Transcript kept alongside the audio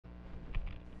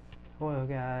Hello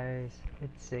guys,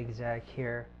 it's Zigzag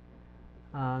here.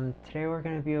 Today we're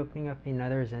going to be opening up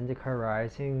another Zendikar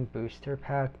Rising booster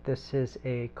pack. This is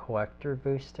a collector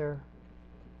booster.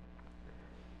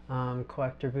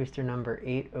 Collector booster number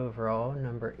 8 overall,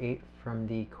 number 8 from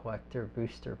the collector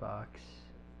booster box.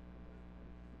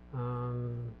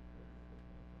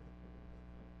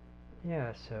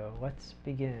 Yeah, so let's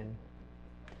begin.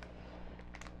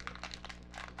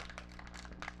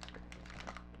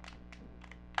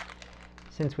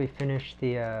 Since we finished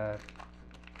the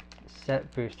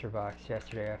set booster box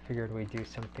yesterday, I figured we'd do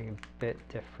something a bit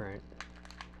different.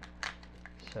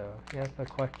 So, yeah, a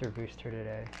collector booster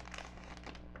today.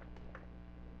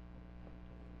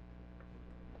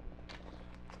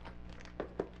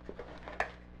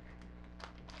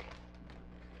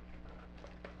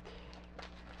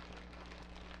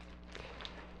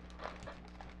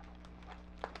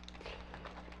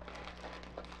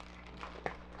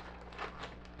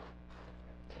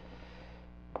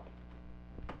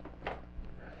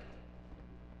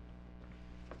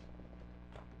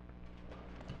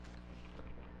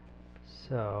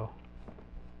 So,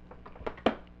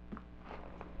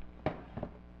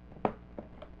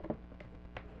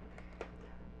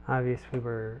 obviously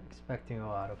we're expecting a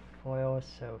lot of foils,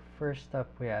 so first up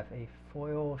we have a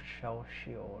foil shell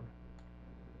shield.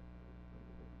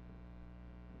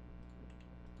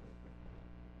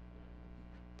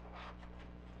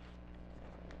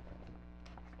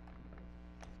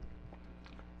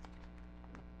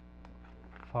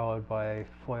 Followed by a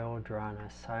foil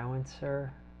Drana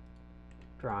silencer.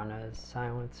 Drana's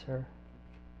silencer.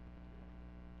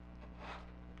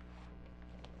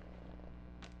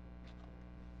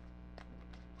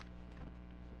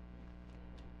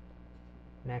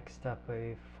 Next up,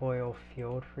 a foil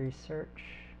field research.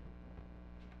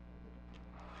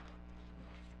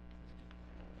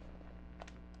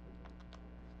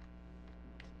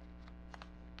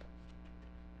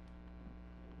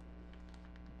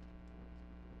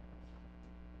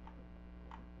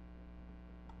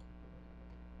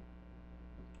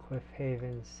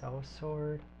 Cliffhaven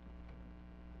sellsword.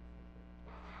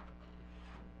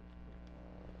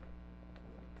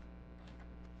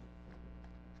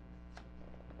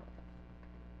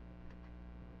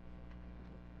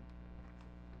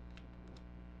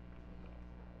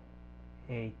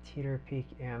 A Teeter Peak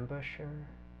ambusher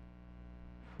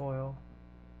foil.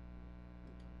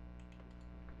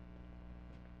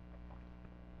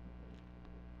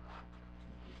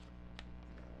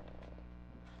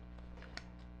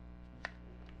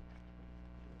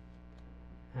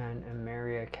 And a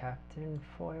Maria Captain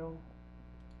foil.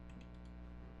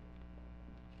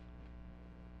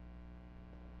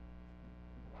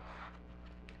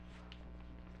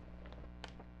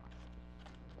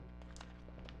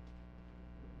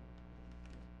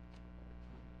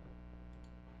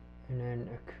 And then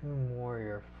a Coom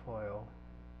Warrior foil.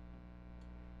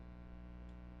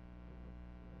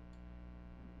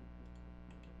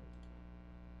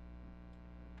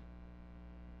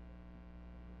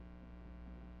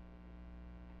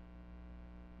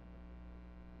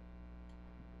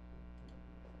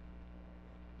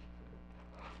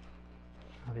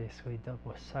 Obviously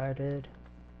double-sided.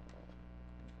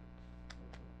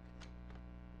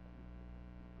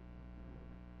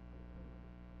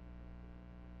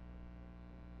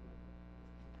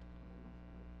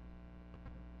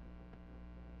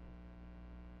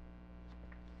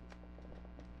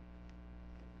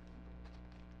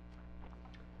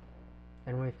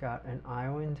 And we've got an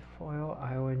island foil,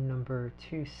 island number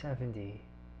 270.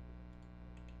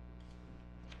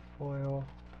 Foil.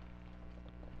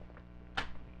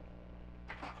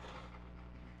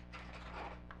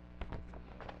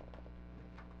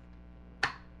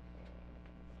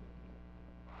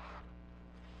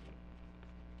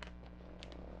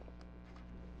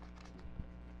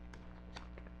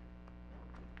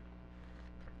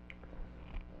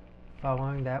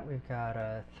 Following that, we've got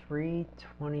a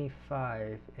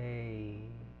 325, a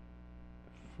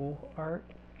full art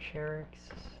Cherix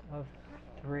of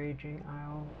the Raging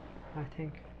Isle, I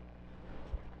think.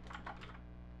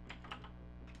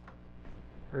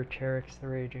 Or Cherix the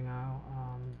Raging Isle.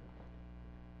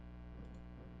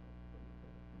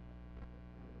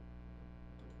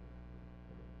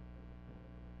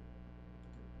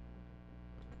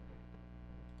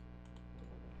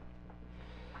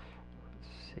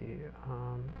 Let's see.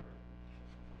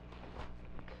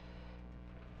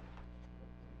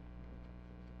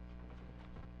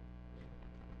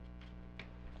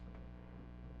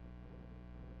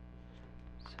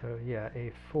 So yeah,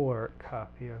 a 4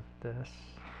 copy of this.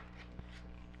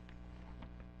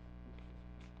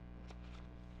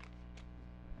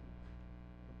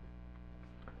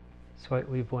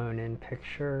 slightly blown in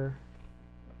picture.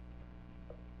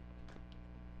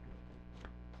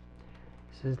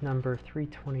 This is number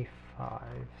 325,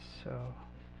 so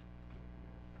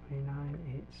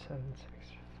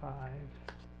 298765.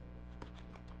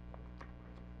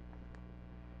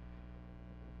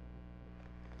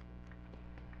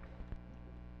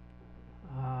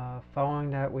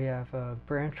 Following that, we have a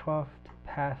branch loft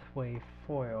pathway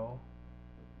foil,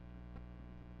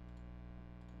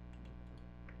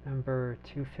 number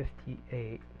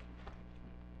 258.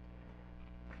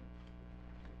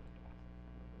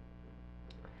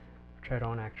 Which I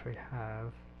don't actually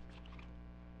have.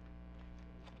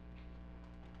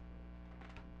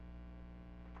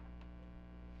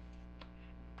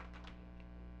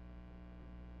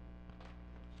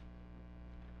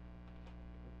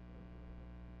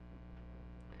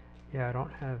 Yeah, I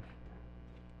don't have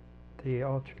the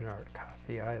alternate art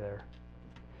copy either.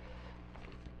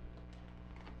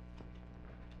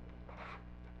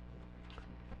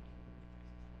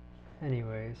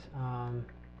 Anyways,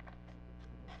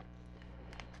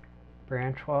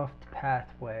 branch loft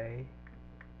pathway,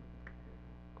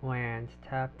 land,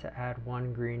 tap to add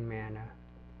 1 green mana.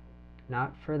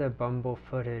 Not for the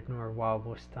bumble-footed nor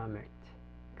wobble-stomached.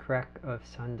 Crek of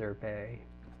Sunder Bay.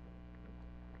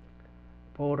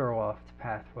 Boulder loft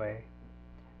pathway,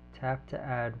 tap to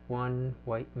add 1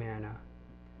 white mana.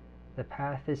 The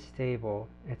path is stable,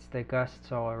 it's the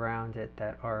gusts all around it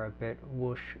that are a bit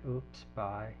whoosh oops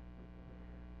by.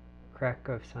 Crek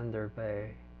of Sunder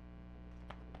Bay.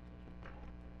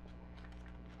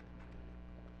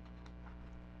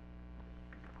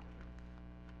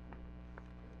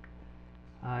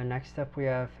 Next up we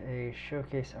have a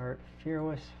showcase art,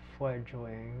 Fearless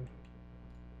Fledgling.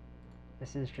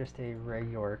 This is just a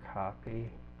regular copy,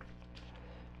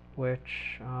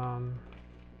 which I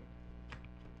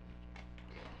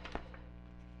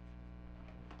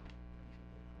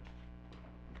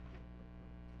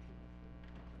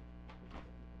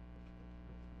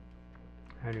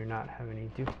do not have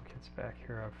any duplicates back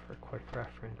here of for quick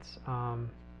reference.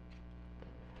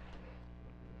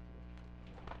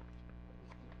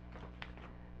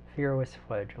 Fearless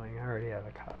Fledgling, I already have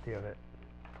a copy of it.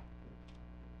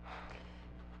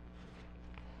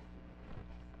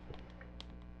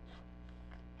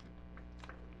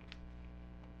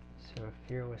 So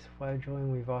Fearless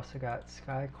Fledgling, we've also got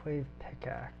Skyclave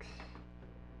Pickaxe,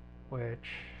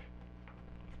 which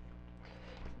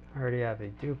I already have a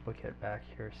duplicate back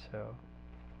here, so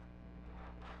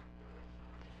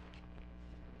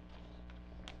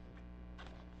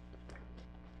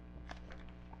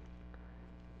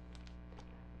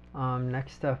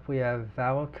next up we have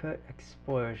Valakut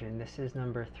Explosion. This is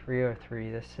number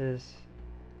 303. This is,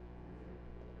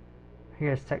 I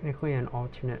guess, technically an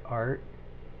alternate art.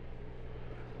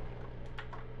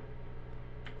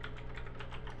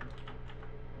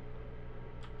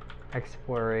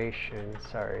 Exploration,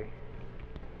 sorry.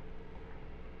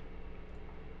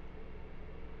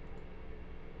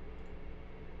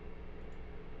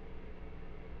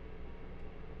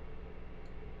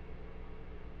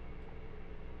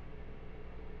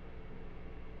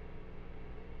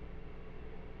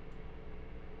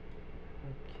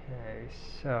 Okay,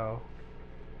 so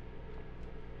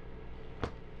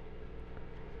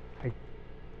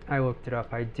I looked it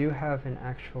up. I do have an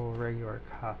actual regular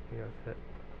copy of it.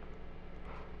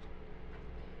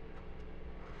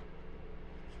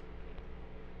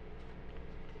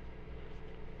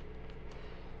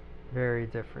 Very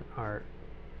different art.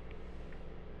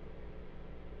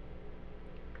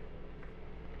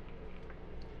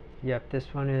 Yep,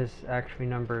 this one is actually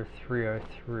number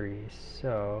 303,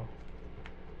 so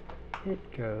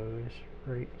it goes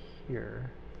right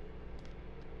here.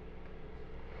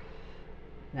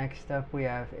 Next up we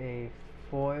have a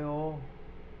foil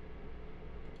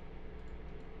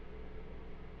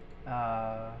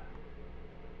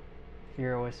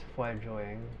Fearless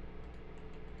Fledgling.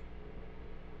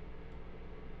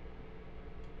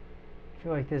 I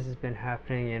feel like this has been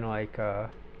happening in like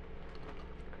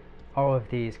all of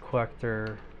these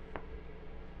collector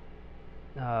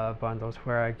bundles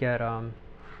where I get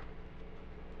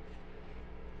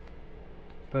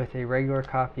both a regular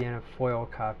copy and a foil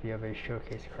copy of a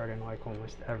showcase card in like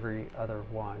almost every other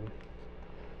one.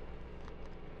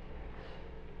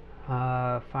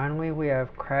 Finally we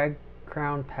have Crag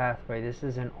Crown Pathway. This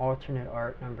is an alternate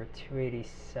art, number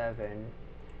 287,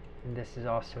 and this is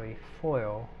also a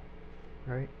foil,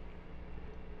 right?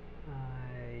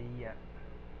 Yep.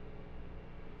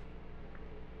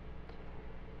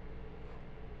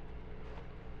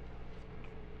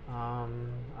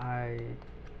 I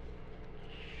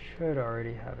should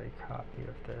already have a copy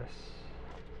of this.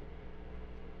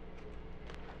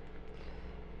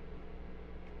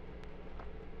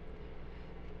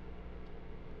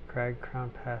 Crag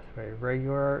Crown Pathway.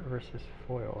 Regular art versus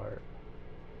foil art.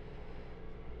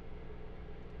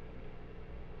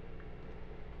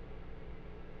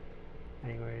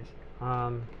 Anyways,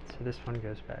 so this one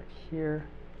goes back here.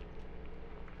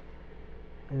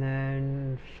 And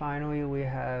then finally we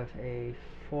have a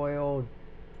foil.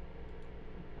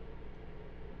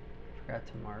 Forgot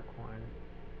to mark one.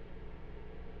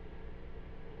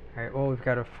 Alright, well, we've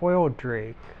got a foil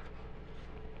drake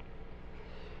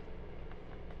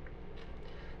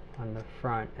on the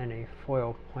front and a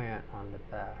foil plant on the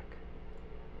back.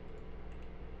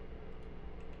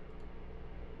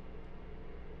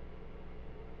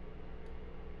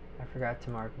 I forgot to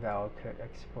mark Valakut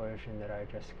Explosion that I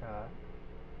just got.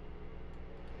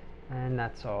 And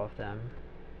that's all of them.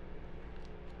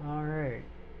 Alright.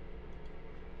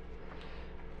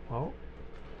 Well,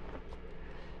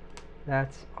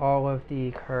 that's all of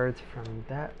the cards from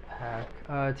that pack.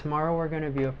 Tomorrow we're going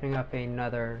to be opening up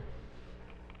another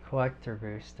collector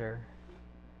booster.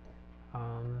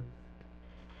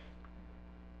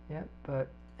 Yep, but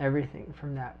everything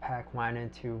from that pack went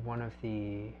into went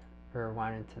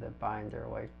into the binder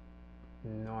like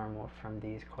normal from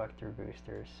these collector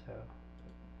boosters. So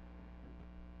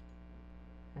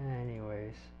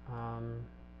anyways,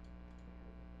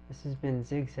 this has been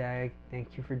Zigzag.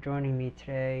 Thank you for joining me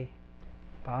today.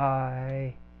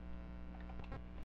 Bye.